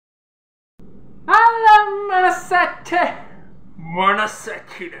மனசாச்சே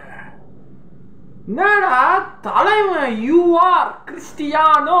மனசாச்சிடா என்னடா தலைவன் you are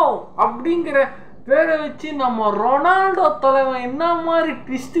Cristiano அப்படிங்கிற பேரை வச்சு நம்ம ரொனால்டோ தலைவன் என்ன மாதிரி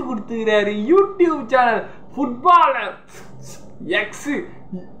twist கொடுத்துக்கிறாரு. YouTube channel footballer X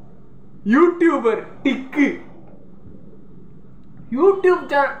YouTuber டிக்கு யூடியூப்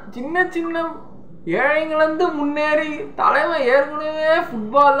சேனல் சின்ன சின்ன ஏழைங்கள்ந்து முன்னேறி தலைவன் ஏற்கனவே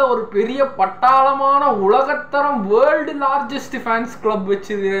ஃபுட்பாலில் ஒரு பெரிய பட்டாளமான உலகத்தரம் வேர்ல்டு லார்ஜஸ்ட் ஃபேன்ஸ் கிளப்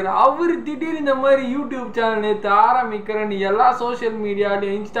வச்சிருக்காரு. அவர் திடீர்னு இந்த மாதிரி யூடியூப் சேனல் நேற்று ஆரம்பிக்கிறேன்னு எல்லா சோஷியல்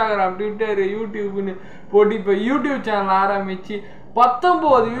மீடியாலையும் இன்ஸ்டாகிராம் ட்விட்டர் யூடியூப்னு போட்டு இப்போ யூடியூப் சேனல் ஆரம்பித்து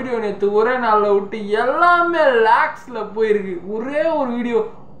 19 வீடியோ நேற்று ஒரே நாளில் விட்டு எல்லாமே லேக்ஸில் போயிருக்கு. ஒரே ஒரு வீடியோ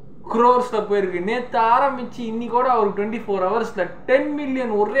க்ரோர்ஸில் போயிருக்கு. நேற்று ஆரம்பித்து இன்னைக்கூட அவருக்கு 24 ஹவர்ஸில் 10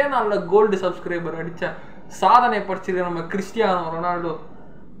 மில்லியன் ஒரே நாளில் கோல்டு சப்ஸ்கிரைபர் அடித்த சாதனை படிச்சிருக்க நம்ம Cristiano Ronaldo.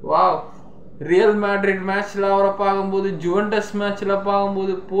 Wow, real Madrid மேட்ச்சில் அவரை பார்க்கும்போது, ஜுவென்டஸ் மேட்ச்சில்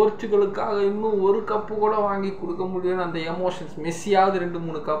பார்க்கும்போது, போர்ச்சுகலுக்காக இன்னும் ஒரு கப்பு கூட வாங்கி கொடுக்க முடியும்னு அந்த எமோஷன்ஸ். மெஸ்ஸியாவது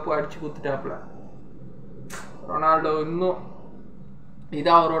 2-3 கப்பு அடித்து கொடுத்துட்டாப்புல. ரொனால்டோ இன்னும்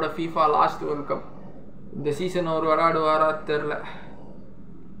இதான் அவரோட ஃபீஃபா லாஸ்ட் வேர்ல்ட் கப். இந்த சீசன் அவர் விளையாடுவாரா தெரில.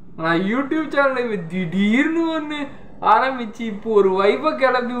 ஆனால் யூடியூப் சேனலில் திடீர்னு ஒன்று ஆரம்பிச்சு இப்போ ஒரு வைப்பை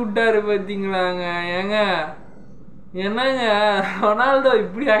கிளப்பி விட்டாரு பார்த்தீங்களாங்க. ஏங்க என்னங்க ரொனால்டோ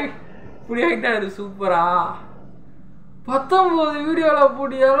இப்படி ஆகிட்டாரு சூப்பரா. 19 வீடியோவில்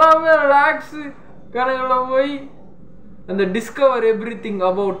போட்டு எல்லாமே லேக்ஸு கணக்கில் போய் அந்த discover every thing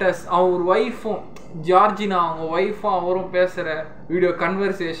about us. அவர் ஒய்ஃபும் ஜார்ஜினா அவங்க ஒய்ஃபும் அவரும் பேசுகிற வீடியோ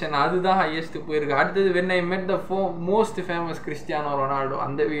கன்வர்சேஷன் அதுதான் ஹையஸ்ட்டு போயிருக்கு. அடுத்தது வென் ஐ மெட் the most famous Cristiano Ronaldo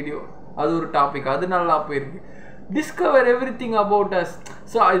அந்த வீடியோ, அது ஒரு டாபிக், அது நல்லா போயிருக்கு. Discover every thing about us.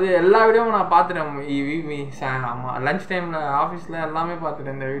 So இது எல்லா வீடியோவும் நான் பார்த்துட்டேன். ஆமாம், லன்ச் டைமில் ஆஃபீஸில் எல்லாமே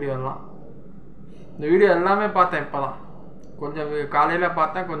பார்த்துட்டேன். இந்த வீடியோ எல்லாமே பார்த்தேன். இப்போ தான் கொஞ்சம் காலையில்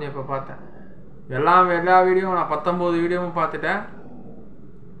பார்த்தேன், கொஞ்சம் இப்போ பார்த்தேன். எல்லா வீடியோவும் நான் 19 வீடியோவும் பார்த்துட்டேன்.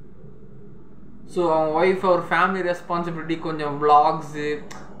 ஸோ அவங்க ஒய்ஃப் அவர் ஃபேமிலி ரெஸ்பான்சிபிலிட்டி, கொஞ்சம் விளாக்ஸு,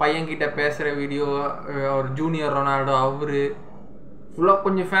 பையன்கிட்ட பேசுகிற வீடியோ, அவர் ஜூனியர் ரொனால்டோ அவர் ஃபுல்லாக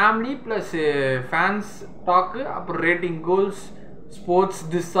கொஞ்சம் ஃபேமிலி ப்ளஸ் ஃபேன்ஸ் டாக்கு, அப்புறம் rating goals, sports,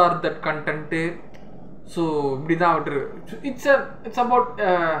 this R that content. So இப்படி தான் விட்டுரு. It's about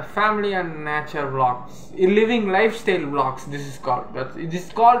family and nature vlogs, living life style vlogs. It's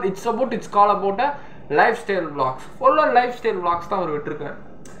call about a life style vlogs. ஃபுல்லாக life style vlogs தான் அவர் விட்டுருக்காரு.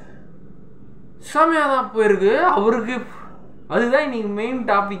 செமையாக தான் போயிருக்கு அவருக்கு. அதுதான் இன்னைக்கு மெயின்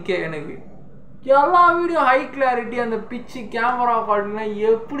டாப்பிக்கே. எனக்கு எல்லா வீடியோ ஹை கிளாரிட்டி, அந்த பிச்சு கேமரா குவாலிட்டினா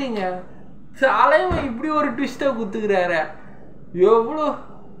எப்படிங்க தலைவன் இப்படி ஒரு ட்விஸ்ட்டை குத்துக்கிறாரு. எவ்வளோ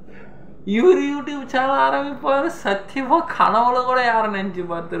இவர் யூடியூப் சேனல் ஆரம்பிப்பார் சத்தியமாக கனவுல கூட யாரும் நினச்சி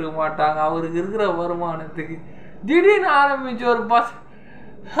பார்த்துருக்க மாட்டாங்க. அவருக்கு இருக்கிற வருமானத்துக்கு திடீர்னு ஆரம்பிச்சு ஒரு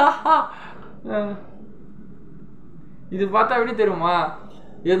இது பார்த்தா எப்படி தெரியுமா,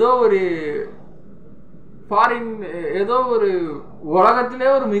 ஏதோ ஒரு ஃபாரின், ஏதோ ஒரு உலகத்திலே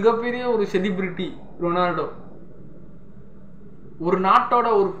ஒரு மிகப்பெரிய ஒரு செலிபிரிட்டி ரொனால்டோ, ஒரு நாட்டோட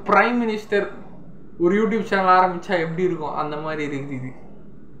ஒரு பிரைம் மினிஸ்டர் ஒரு யூடியூப் சேனல் ஆரம்பித்தா எப்படி இருக்கும் அந்த மாதிரி இருக்குது. இது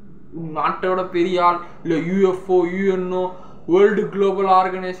நாட்டோட பெரிய ஆள், இல்லை UFO, UNO, world global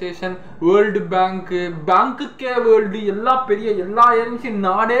organisation, world பேங்க்குக்கே world எல்லா ஏஜென்சியும்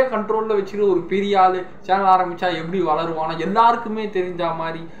நாடே கண்ட்ரோலில் வச்சுக்கிற ஒரு பெரிய ஆள் சேனல் ஆரம்பித்தா எப்படி வளருவானா, எல்லாருக்குமே தெரிஞ்ச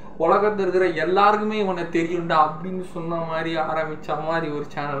மாதிரி, உலகத்தில் இருக்கிற எல்லாருக்குமே இவனை தெரியும்டா அப்படின்னு சொன்ன மாதிரி ஆரம்பித்த மாதிரி ஒரு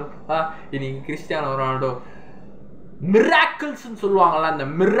சேனல் தான் இன்னைக்கு கிறிஸ்டியானோ ரொனால்டோ. மிராக்கிள்ஸ்ன்னு சொல்லுவாங்கள்ல, அந்த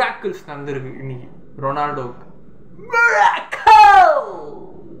மிராக்கிள்ஸ் நடந்திருக்கு இன்னைக்கு ரொனால்டோவுக்கு.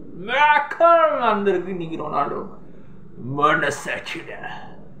 மிராக்கிள் நடந்திருக்கு இன்னைக்கு ரொனால்டோவுக்கு. மனசாட்சிட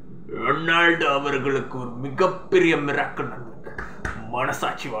ரொனால்டோ அவர்களுக்கு ஒரு மிகப்பெரிய மிராக்கிள் நடந்திருக்கு.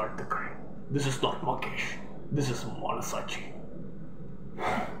 மனசாட்சி வாழ்த்துக்கள். This is not Mahesh, this is மனசாட்சி.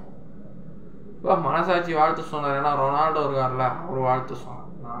 மனசாட்சி வாழ்த்து சொன்னார். ஏன்னா ரொனால்டோ இருக்கார்ல, அவர் வாழ்த்து சொன்னார்.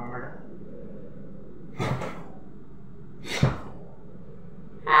 நாங்கள்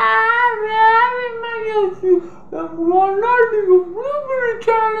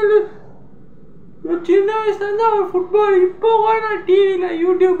சின்ன வயசுலேருந்து அவர் ஃபுட்பால் இப்போ நான் டிவியில்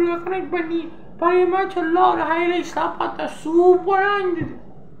யூடியூப்பில் கனெக்ட் பண்ணி பழைய மேட்ச் எல்லாம் ஒரு ஹைலைட்ஸ்லாம் பார்த்தா சூப்பராக இருந்தது.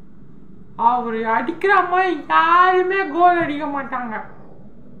 அவர் அடிக்கிற மாதிரி யாருமே கோல் அடிக்க மாட்டாங்க.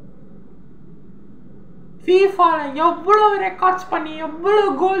 ஃபீஃபாவில் எவ்வளோ ரெக்கார்ட்ஸ் பண்ணி எவ்வளோ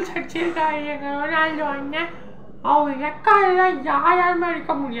கோல்ஸ் அடிச்சிருக்காரு எங்கள் ரொனால்டோ அண்ணன். அவர் ரெக்கார்டெல்லாம் யாருமே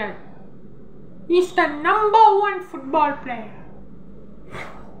அடிக்க முடியாது. Is the number 1 football player.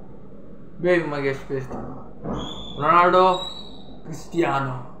 Baby Mahesh பேசுகிறாங்க. Ronaldo,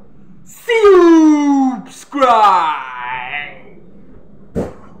 Cristiano, Subscribe.